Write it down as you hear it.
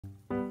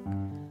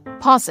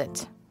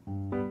Posit.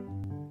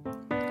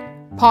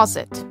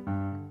 Posit.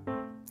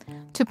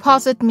 To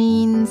posit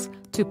means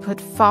to put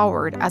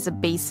forward as a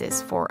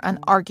basis for an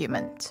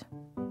argument,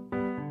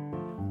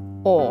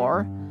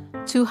 or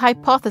to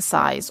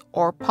hypothesize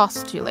or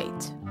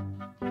postulate.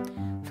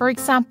 For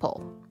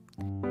example,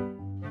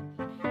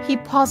 he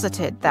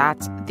posited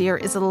that there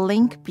is a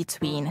link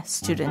between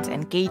student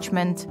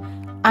engagement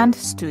and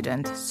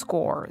student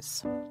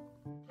scores.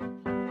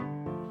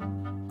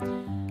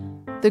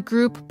 The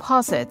group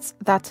posits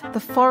that the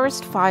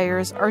forest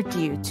fires are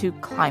due to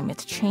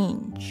climate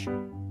change.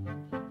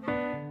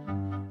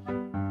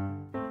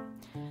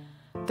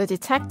 The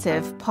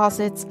detective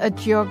posits a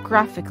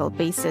geographical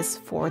basis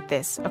for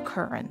this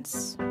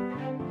occurrence.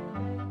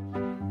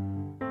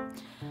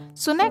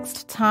 So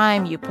next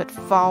time you put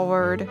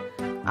forward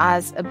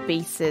as a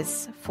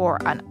basis for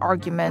an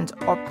argument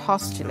or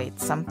postulate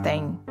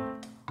something,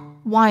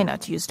 why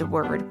not use the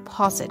word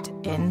posit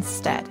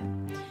instead?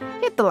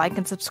 Hit the like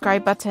and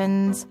subscribe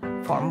buttons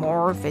for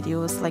more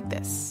videos like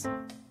this.